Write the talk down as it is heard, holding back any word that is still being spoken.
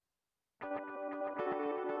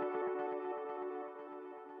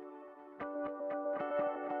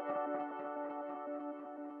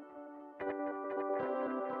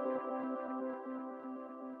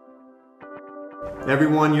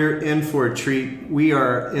Everyone, you're in for a treat. We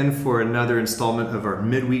are in for another installment of our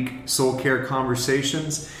Midweek Soul Care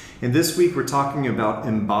Conversations. And this week we're talking about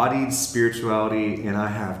embodied spirituality, and I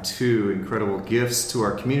have two incredible gifts to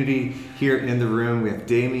our community here in the room. We have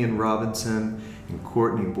Damian Robinson and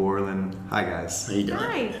Courtney Borland. Hi, guys. How you doing?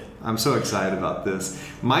 Hi. I'm so excited about this.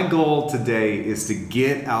 My goal today is to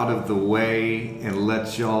get out of the way and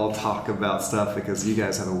let y'all talk about stuff because you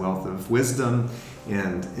guys have a wealth of wisdom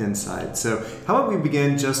and insight. So how about we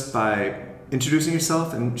begin just by introducing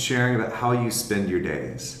yourself and sharing about how you spend your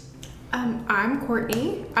days? I'm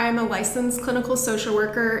Courtney. I'm a licensed clinical social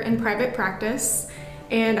worker in private practice,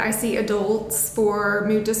 and I see adults for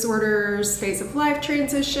mood disorders, phase of life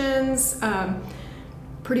transitions,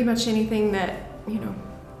 pretty much anything that,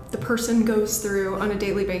 the person goes through on a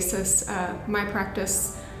daily basis. My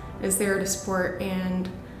practice is there to support and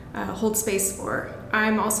hold space for.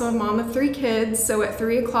 I'm also a mom of 3 kids, so at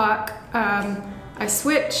 3 o'clock, I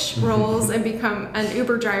switch roles and become an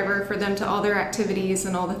Uber driver for them to all their activities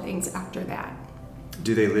and all the things after that.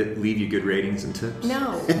 Do they leave you good ratings and tips?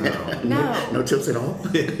 No. No tips at all?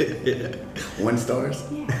 1 stars?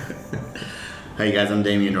 Yeah. Hey guys, I'm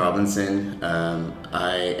Damian Robinson.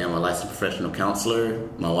 I am a licensed professional counselor.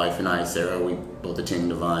 My wife and I, Sarah, we both attend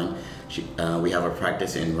Divine. We have a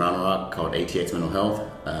practice in Round Rock called ATX Mental Health.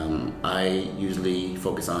 I usually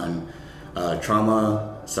focus on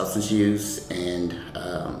trauma, substance use, and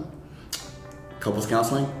couples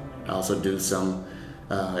counseling. I also do some,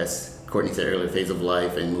 as Courtney said earlier, phase of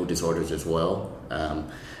life and mood disorders as well.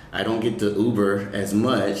 I don't get to Uber as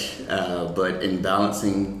much, but in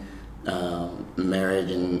balancing marriage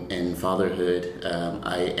and fatherhood,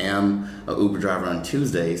 I am an Uber driver on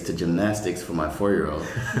Tuesdays to gymnastics for my 4-year-old.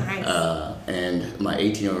 Nice. And my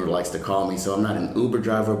 18-year-old likes to call me, so I'm not an Uber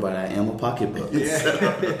driver, but I am a pocketbook.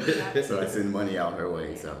 Yeah. So I send money out her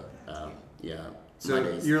way. So yeah.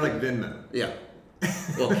 So you're like Venmo. Yeah.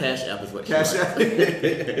 Well, Cash App is what she Cash likes.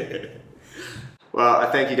 App. Well,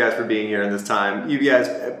 I thank you guys for being here in this time. You guys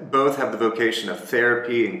both have the vocation of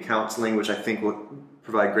therapy and counseling, which I think will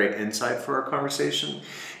provide great insight for our conversation.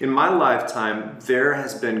 In my lifetime, there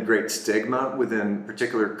has been great stigma within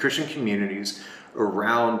particular Christian communities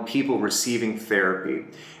around people receiving therapy,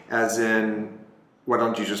 as in, why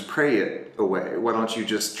don't you just pray it away? Why don't you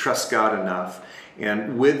just trust God enough?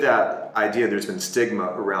 And with that idea, there's been stigma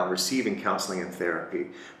around receiving counseling and therapy.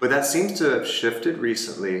 But that seems to have shifted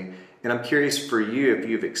recently, and I'm curious for you if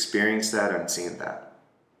you've experienced that and seen that.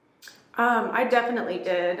 I definitely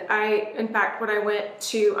did. In fact, when I went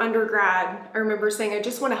to undergrad, I remember saying, I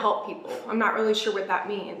just want to help people. I'm not really sure what that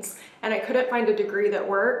means. And I couldn't find a degree that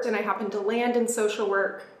worked. And I happened to land in social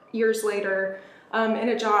work years later in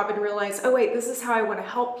a job and realized, oh wait, this is how I want to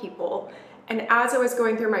help people. And as I was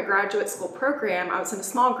going through my graduate school program, I was in a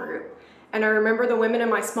small group. And I remember the women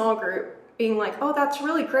in my small group being like, oh, that's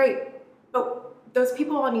really great, but those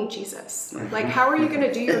people all need Jesus. Like, how are you going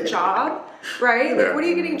to do your job, right? Like, what are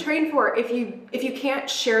you getting trained for? If you can't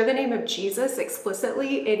share the name of Jesus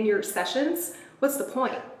explicitly in your sessions, what's the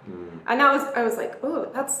point? And I was like,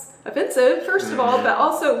 oh, that's offensive, first of all, but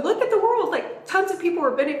also look at the world. Like, tons of people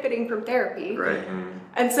are benefiting from therapy. Right.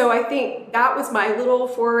 And so I think that was my little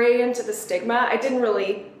foray into the stigma. I didn't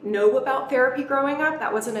really know about therapy growing up.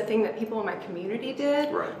 That wasn't a thing that people in my community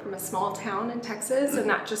did. Right. From a small town in Texas, and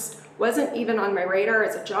that just wasn't even on my radar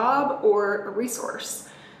as a job or a resource.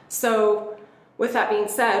 So with that being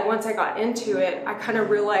said, once I got into it, I kind of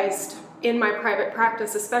realized in my private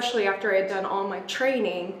practice, especially after I had done all my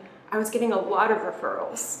training, I was getting a lot of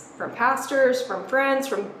referrals from pastors, from friends,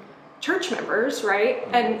 from church members, right?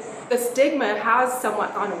 And the stigma has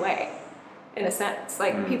somewhat gone away in a sense.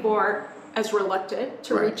 Like people aren't as reluctant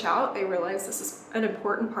to reach out. They realize this is an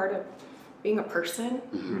important part of being a person,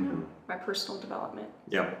 my personal development.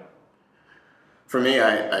 Yeah. For me,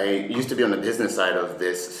 I used to be on the business side of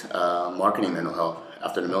this marketing mental health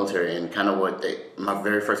after the military, and kind of my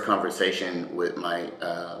very first conversation with my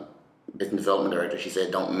business development director, she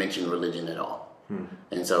said, don't mention religion at all.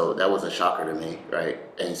 And so that was a shocker to me, right?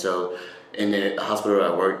 And so in the hospital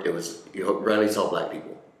I worked, you rarely saw Black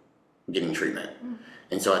people getting treatment.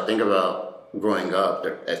 And so I think about growing up,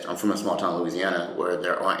 I'm from a small town, Louisiana, where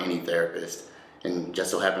there aren't any therapists. And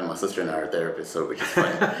just so happened my sister and I are therapists, so which is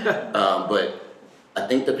funny. But I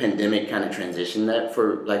think the pandemic kind of transitioned that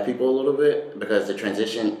for Black people a little bit, because the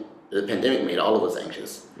pandemic made all of us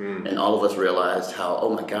anxious. And all of us realized how, oh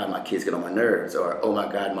my God, my kids get on my nerves, or oh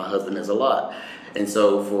my God, my husband is a lot. And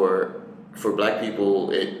so for Black people,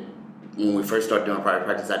 when we first started doing private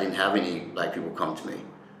practice, I didn't have any Black people come to me.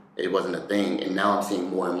 It wasn't a thing, and now I'm seeing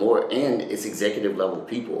more and more, and it's executive level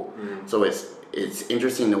people. So it's it's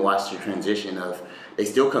interesting to watch the transition of, they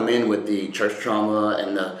still come in with the church trauma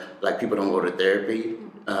and the, like, people don't go to therapy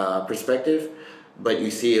perspective, but you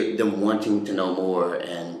see them wanting to know more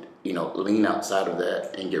and, you know, lean outside of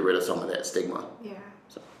that and get rid of some of that stigma. Yeah.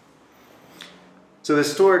 So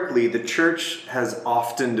historically, the church has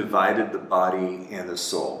often divided the body and the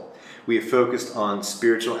soul. We have focused on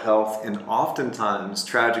spiritual health, and oftentimes,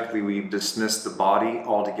 tragically, we've dismissed the body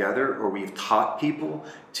altogether, or we've taught people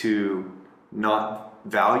to not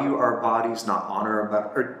value our bodies, not honor our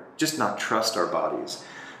bodies, or just not trust our bodies.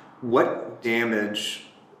 What damage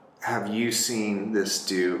have you seen this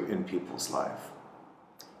do in people's life?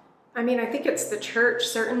 I mean, I think it's the church,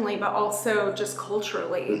 certainly, but also just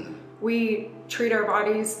culturally. We treat our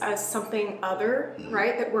bodies as something other,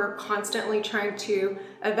 right? That we're constantly trying to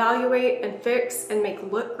evaluate and fix and make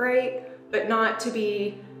look great, but not to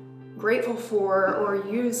be grateful for or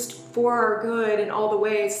used for our good in all the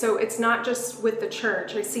ways. So it's not just with the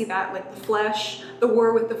church. I see that, like, the flesh, the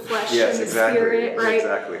war with the flesh and the spirit, right?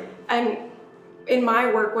 Exactly. And in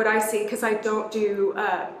my work, what I see, because I don't do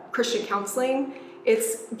Christian counseling,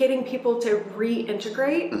 it's getting people to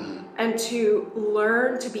reintegrate and to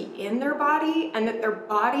learn to be in their body, and that their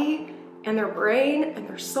body and their brain and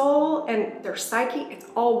their soul and their psyche, it's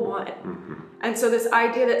all one. And so this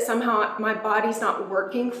idea that somehow my body's not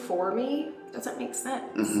working for me doesn't make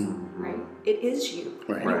sense, right? It is you.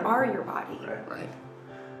 Right. You are your body. Right.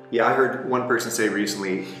 Yeah, I heard one person say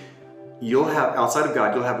recently, you'll have, outside of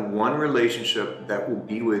God, you'll have one relationship that will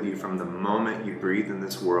be with you from the moment you breathe in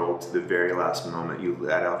this world to the very last moment you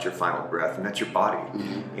let out your final breath, and that's your body.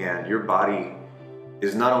 And your body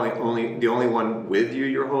is not only the only one with you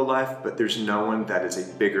your whole life, but there's no one that is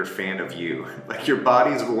a bigger fan of you. Like, your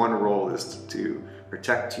body's one role is to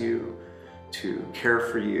protect you, to care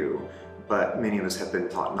for you, but many of us have been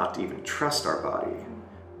taught not to even trust our body,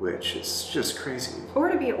 which is just crazy. Or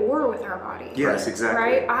to be at war with our body. Yes, exactly.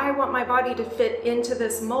 Right? I want my body to fit into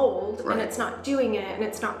this mold, and it's not doing it, and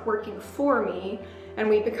it's not working for me. And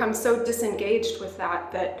we become so disengaged with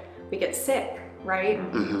that we get sick, right?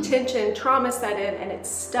 Tension, trauma set in, and it's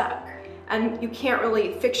stuck. And you can't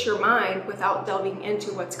really fix your mind without delving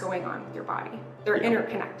into what's going on with your body. They're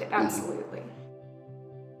interconnected, absolutely.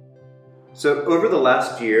 So over the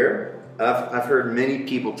last year, I've heard many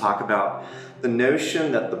people talk about the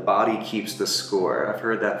notion that the body keeps the score. I've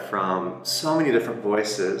heard that from so many different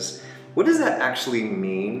voices. What does that actually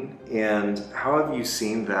mean, and how have you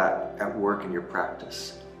seen that at work in your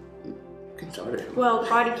practice? Well, the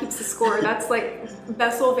body keeps the score. That's like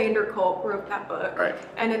Bessel van der Kolk wrote that book. Right.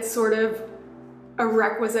 And it's sort of a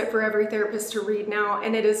requisite for every therapist to read now.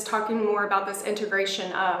 And it is talking more about this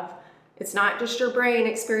integration of, it's not just your brain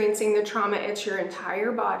experiencing the trauma, it's your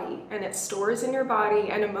entire body, and it stores in your body,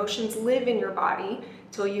 and emotions live in your body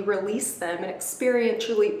till you release them and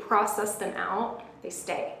experientially process them out, they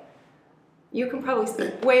stay. You can probably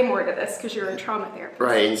speak way more to this because you're a trauma therapist.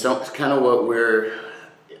 Right, and so it's kind of what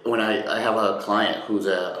when I have a client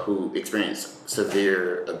who experienced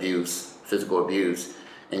severe abuse, physical abuse,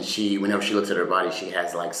 and whenever she looks at her body, she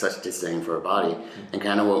has like such disdain for her body. And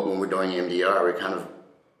kind of when we're doing MDR, we're kind of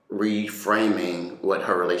reframing what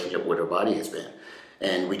her relationship with her body has been.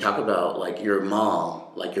 And we talk about, like, your mom,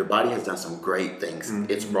 like, your body has done some great things.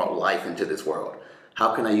 It's brought life into this world.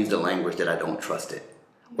 How can I use the language that I don't trust it,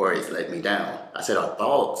 or it's let me down? I said our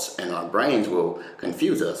thoughts and our brains will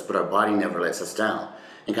confuse us, but our body never lets us down.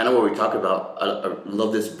 And kind of what we talk about, I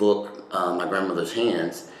love this book, My Grandmother's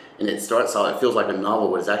Hands, and it starts out, it feels like a novel,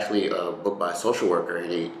 but it's actually a book by a social worker,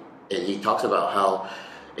 and he talks about how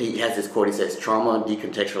he has this quote. He says, trauma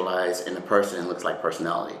decontextualized in a person looks like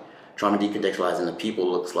personality. Trauma decontextualized in the people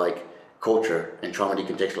looks like culture, and trauma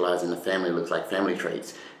decontextualized in the family looks like family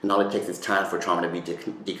traits. And all it takes is time for trauma to be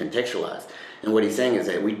decontextualized. And what he's saying is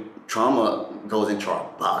that trauma goes into our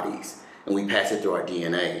bodies, and we pass it through our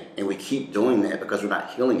DNA, and we keep doing that because we're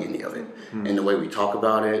not healing any of it. And the way we talk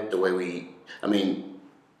about it, the way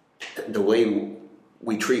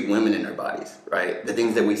we treat women in their bodies, right? The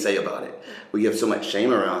things that we say about it. We have so much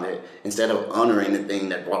shame around it instead of honoring the thing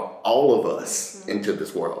that brought all of us into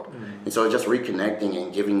this world. And so it's just reconnecting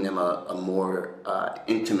and giving them a more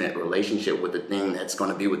intimate relationship with the thing that's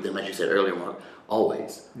going to be with them, as you said earlier, Mark,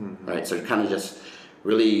 always, right? So kind of just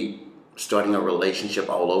really starting a relationship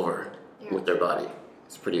all over with their body.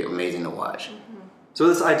 It's pretty amazing to watch. So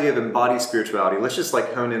this idea of embodied spirituality, let's just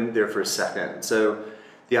like hone in there for a second. So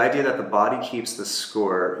the idea that the body keeps the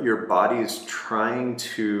score, your body is trying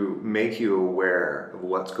to make you aware of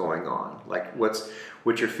what's going on, like what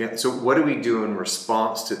you're feeling. So what do we do in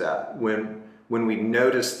response to that? When we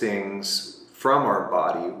notice things from our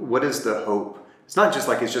body, what is the hope it's not just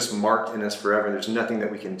like it's just marked in us forever. There's nothing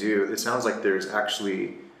that we can do. It sounds like there's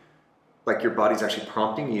actually, like your body's actually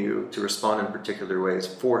prompting you to respond in particular ways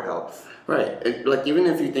for health. Right. Like even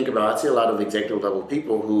if you think about, I see a lot of executive level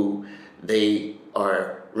people who they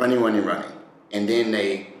are running. And then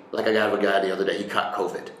like I got a guy the other day, he caught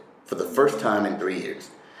COVID for the first time in 3 years.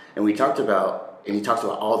 And he talks about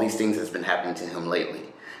all these things that's been happening to him lately.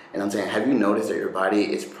 And I'm saying, have you noticed that your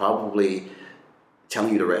body is probably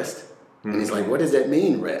telling you to rest? And he's like, what does that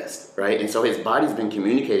mean, rest? Right? And so his body's been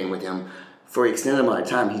communicating with him for an extended amount of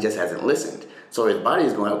time. He just hasn't listened. So his body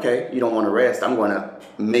is going, okay, you don't want to rest. I'm going to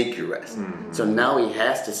make you rest. Mm-hmm. So now he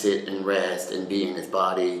has to sit and rest and be in his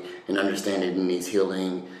body and understand that he needs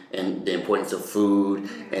healing and the importance of food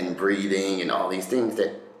and breathing and all these things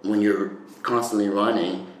that when you're constantly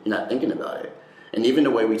running, you're not thinking about it. And even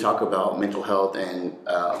the way we talk about mental health and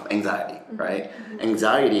anxiety, right? Mm-hmm.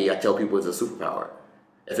 Anxiety, I tell people, is a superpower.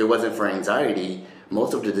 If it wasn't for anxiety,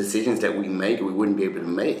 most of the decisions that we make, we wouldn't be able to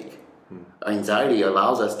make. Anxiety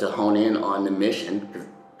allows us to hone in on the mission.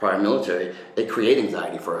 Prior military, they create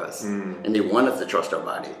anxiety for us. And they want us to trust our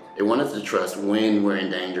body. They want us to trust when we're in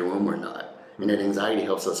danger, when we're not. And that anxiety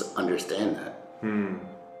helps us understand that.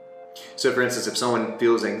 So for instance, if someone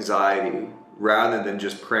feels anxiety, rather than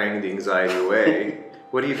just praying the anxiety away,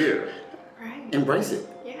 what do? Right. Embrace it.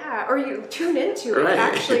 Yeah, or you tune into it,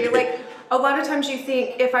 actually. Like, a lot of times you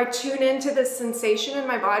think, if I tune into this sensation in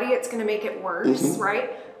my body, it's going to make it worse,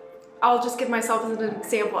 right? I'll just give myself as an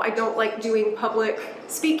example. I don't like doing public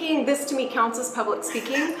speaking. This to me counts as public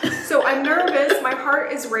speaking. So I'm nervous, my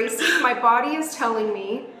heart is racing, my body is telling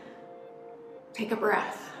me, take a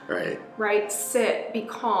breath. Right? Sit, be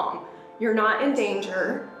calm. You're not in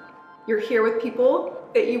danger. You're here with people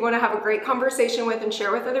that you want to have a great conversation with and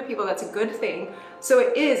share with other people. That's a good thing.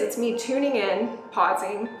 So it's me tuning in,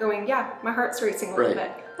 pausing, going, yeah, my heart's racing a little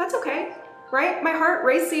bit. That's okay. Right? My heart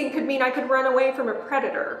racing could mean I could run away from a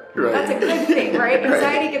predator. Right. That's a good thing, right?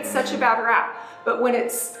 Anxiety gets such a bad rap. But when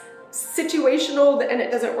it's situational and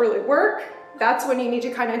it doesn't really work, that's when you need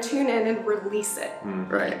to kind of tune in and release it.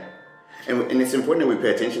 Right. And it's important that we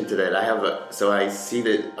pay attention to that. I see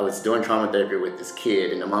that I was doing trauma therapy with this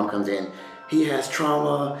kid, and the mom comes in, he has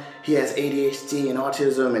trauma, he has ADHD and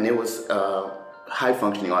autism, and it was high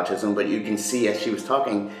functioning autism, but you can see as she was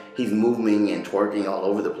talking, he's moving and twerking all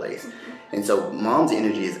over the place. And so mom's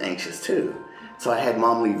energy is anxious too. So I had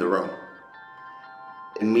mom leave the room.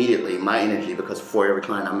 Immediately, my energy, because before every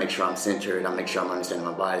client, I make sure I'm centered, I make sure I'm understanding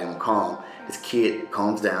my body, I'm calm. This kid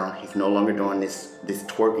calms down. He's no longer doing this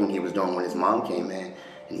twerking he was doing when his mom came in.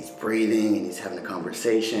 And he's breathing and he's having a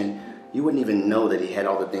conversation. You wouldn't even know that he had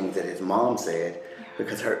all the things that his mom said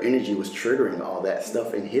because her energy was triggering all that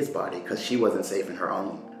stuff in his body because she wasn't safe in her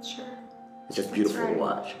own. Sure. It's just beautiful to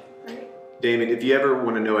watch. Right. Damon, if you ever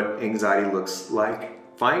want to know what anxiety looks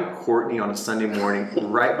like, find Courtney on a Sunday morning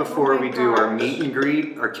right before we do our meet and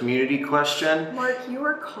greet, our community question. Mark, you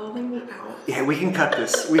are calling me out. Yeah, we can cut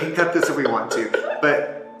this. We can cut this if we want to.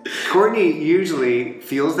 But Courtney usually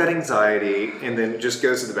feels that anxiety and then just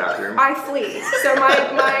goes to the bathroom. I flee. So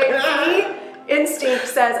my instinct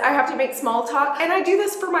says I have to make small talk. And I do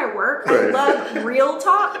this for my work. I love real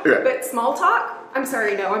talk, but small talk, I'm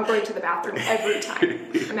sorry, no, I'm going to the bathroom every time.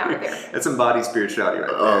 I'm out of there. That's embodied spirituality right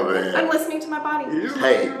there. Oh, man. I'm listening to my body.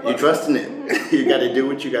 Hey, you're trusting it. You got to do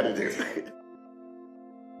what you got to do.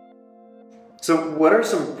 So what are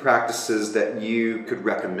some practices that you could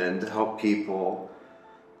recommend to help people,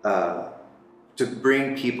 to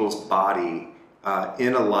bring people's body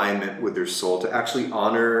in alignment with their soul, to actually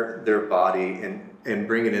honor their body and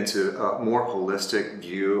bring it into a more holistic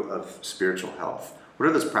view of spiritual health? What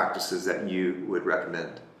are those practices that you would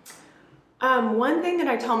recommend? One thing that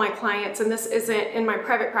I tell my clients, and this isn't in my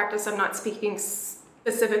private practice, I'm not speaking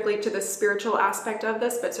specifically to the spiritual aspect of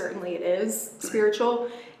this, but certainly it is spiritual,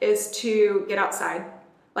 is to get outside.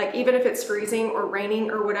 Like even if it's freezing or raining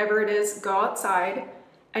or whatever it is, go outside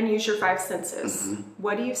and use your five senses.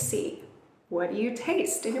 What do you see? What do you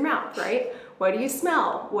taste in your mouth, right? What do you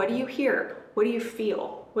smell? What do you hear? What do you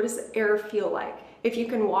feel? What does the air feel like? If you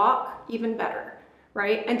can walk, even better.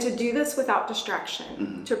 Right? And to do this without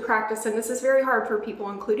distraction, to practice, and this is very hard for people,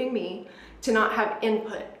 including me, to not have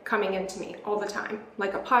input coming into me all the time,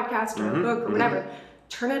 like a podcast or a book or whatever.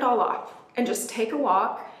 Turn it all off and just take a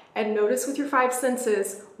walk and notice with your five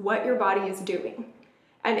senses what your body is doing.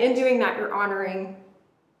 And in doing that, you're honoring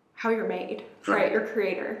how you're made, right? Your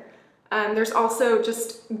creator. There's also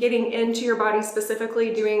just getting into your body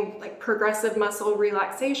specifically, doing like progressive muscle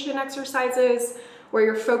relaxation exercises where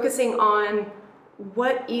you're focusing on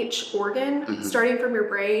what each organ, starting from your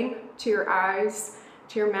brain to your eyes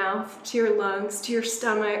to your mouth, to your lungs, to your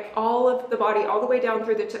stomach, all of the body, all the way down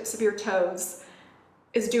through the tips of your toes,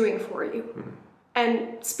 is doing for you. Mm-hmm.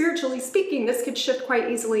 And spiritually speaking, this could shift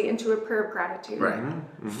quite easily into a prayer of gratitude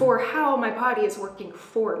for how my body is working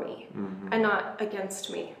for me and not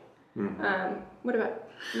against me. Mm-hmm. What about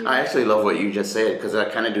you? I actually love what you just said, because I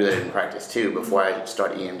kind of do that in practice too. Before I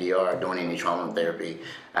start EMDR, doing any trauma therapy,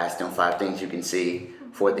 I ask them 5 things you can see,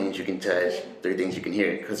 4 things you can touch, 3 things you can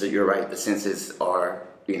hear. Because you're right, the senses are,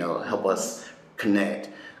 help us connect.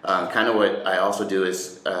 Kind of what I also do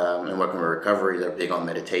is, in working with recovery, they're big on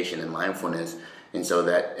meditation and mindfulness. And so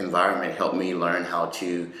that environment helped me learn how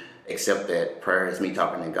to accept that prayer is me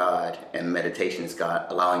talking to God and meditation is God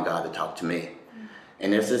allowing God to talk to me.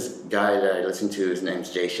 And there's this guy that I listen to, his name's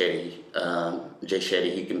Jay Shetty. Jay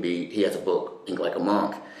Shetty, he has a book, Think Like a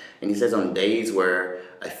Monk. And he says on days where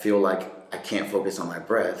I feel like I can't focus on my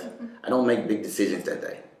breath, I don't make big decisions that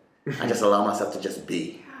day. I just allow myself to just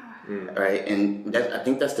be, right? And I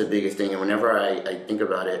think that's the biggest thing. And whenever I think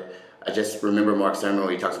about it, I just remember Mark's sermon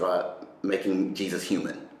where he talks about making Jesus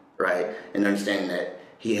human, right? And understanding that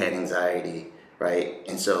he had anxiety, right?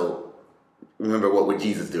 And so remember, what would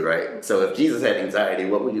Jesus do, right? So if Jesus had anxiety,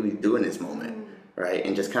 what would he do in this moment, right?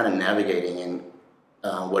 And just kind of navigating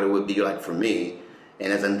and what it would be like for me.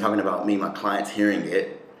 And as I'm talking about me, my clients hearing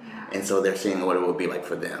it, and so they're seeing what it would be like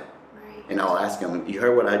for them. Right. And I'll ask them, you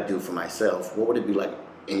heard what I do for myself. What would it be like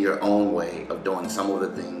in your own way of doing some of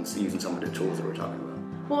the things, using some of the tools that we're talking about?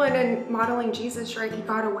 Well, and in modeling Jesus, right, he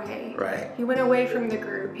got away. Right. He went away from the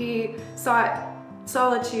group. He sought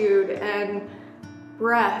solitude and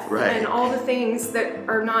breath and all the things that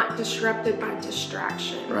are not disrupted by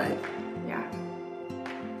distraction. Right. Yeah.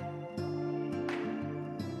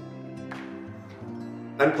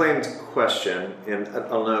 Unplanned question, and I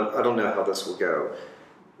don't know how this will go,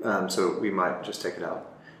 so we might just take it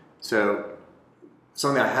out. So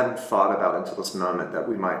something I hadn't thought about until this moment that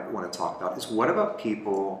we might want to talk about is, what about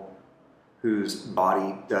people whose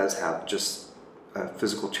body does have just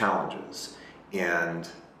physical challenges? And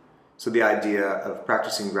so the idea of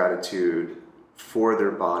practicing gratitude for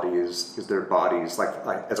their bodies is their bodies, like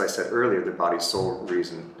as I said earlier, their body's sole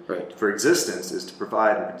reason for existence is to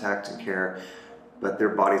provide and protect and care, but their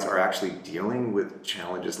bodies are actually dealing with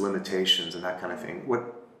challenges, limitations, and that kind of thing.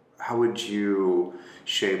 How would you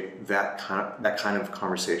shape that kind of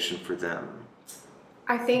conversation for them?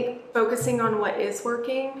 I think focusing on what is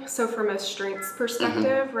working. So from a strengths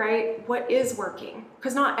perspective, right? What is working?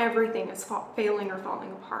 Because not everything is failing or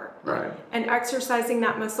falling apart. Right. And exercising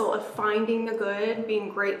that muscle of finding the good, being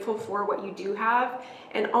grateful for what you do have,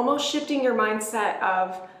 and almost shifting your mindset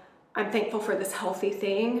of, I'm thankful for this healthy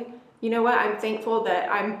thing. You know what? I'm thankful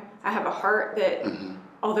that I have a heart that,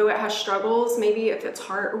 although it has struggles, maybe if it's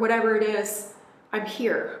heart or whatever it is, I'm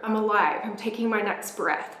here, I'm alive, I'm taking my next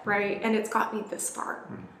breath, right? And it's got me this far.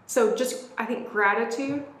 So just, I think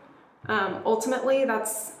gratitude, ultimately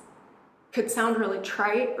could sound really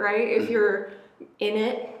trite, right? If you're in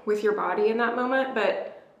it with your body in that moment,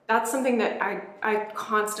 but that's something that I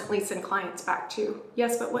constantly send clients back to.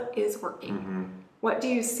 Yes, but what is working? What do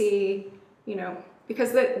you see,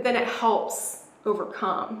 because then it helps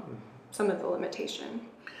overcome some of the limitation.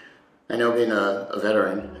 I know, being a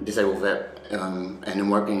veteran, a disabled vet, and in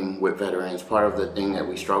working with veterans, part of the thing that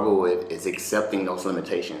we struggle with is accepting those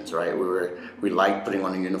limitations, right? We like putting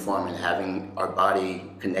on a uniform and having our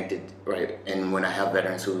body connected, right? And when I have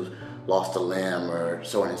veterans who've lost a limb or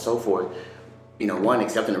so on and so forth, one,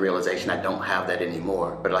 accepting the realization I don't have that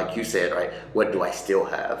anymore. But like you said, right, what do I still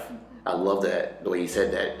have? I love that, the way you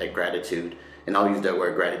said that gratitude. And I'll use that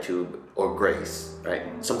word gratitude or grace, right?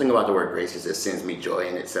 Something about the word grace is it sends me joy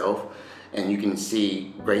in itself. And you can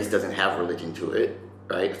see grace doesn't have religion to it,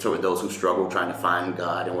 right? So for those who struggle trying to find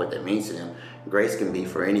God and what that means to them, grace can be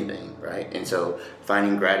for anything, right? And so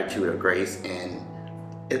finding gratitude or grace, and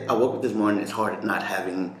I woke up this morning, it's hard not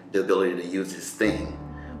having the ability to use this thing,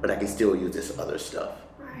 but I can still use this other stuff.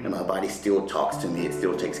 Right. And my body still talks to me, it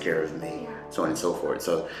still takes care of me, so on and so forth.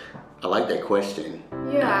 So I like that question.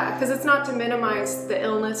 Yeah, because it's not to minimize the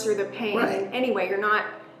illness or the pain in any way. You're not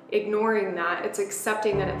ignoring that. It's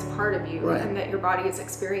accepting that it's part of you and that your body is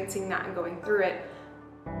experiencing that and going through it.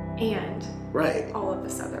 And all of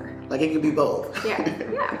this other. Like it could be both.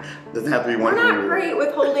 Yeah. Doesn't have to be one. We're not great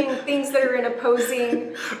with holding things that are in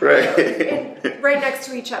opposing, right next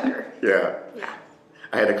to each other. Yeah.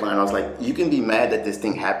 I had a client, I was like, you can be mad that this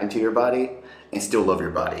thing happened to your body and still love your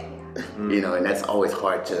body. And that's always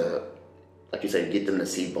hard to, like you said, get them to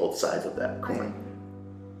see both sides of that coin.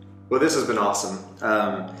 Well, this has been awesome.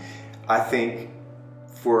 I think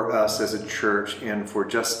for us as a church and for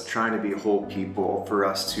just trying to be whole people, for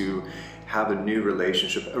us to have a renewed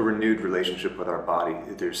relationship with our body.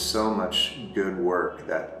 There's so much good work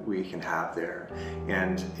that we can have there.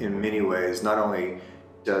 And in many ways, not only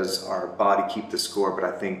does our body keep the score, but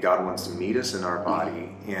I think God wants to meet us in our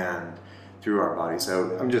body and through our body.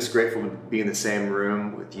 So I'm just grateful to be in the same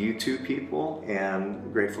room with you two people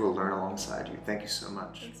and grateful to learn alongside you. Thank you so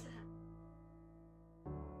much.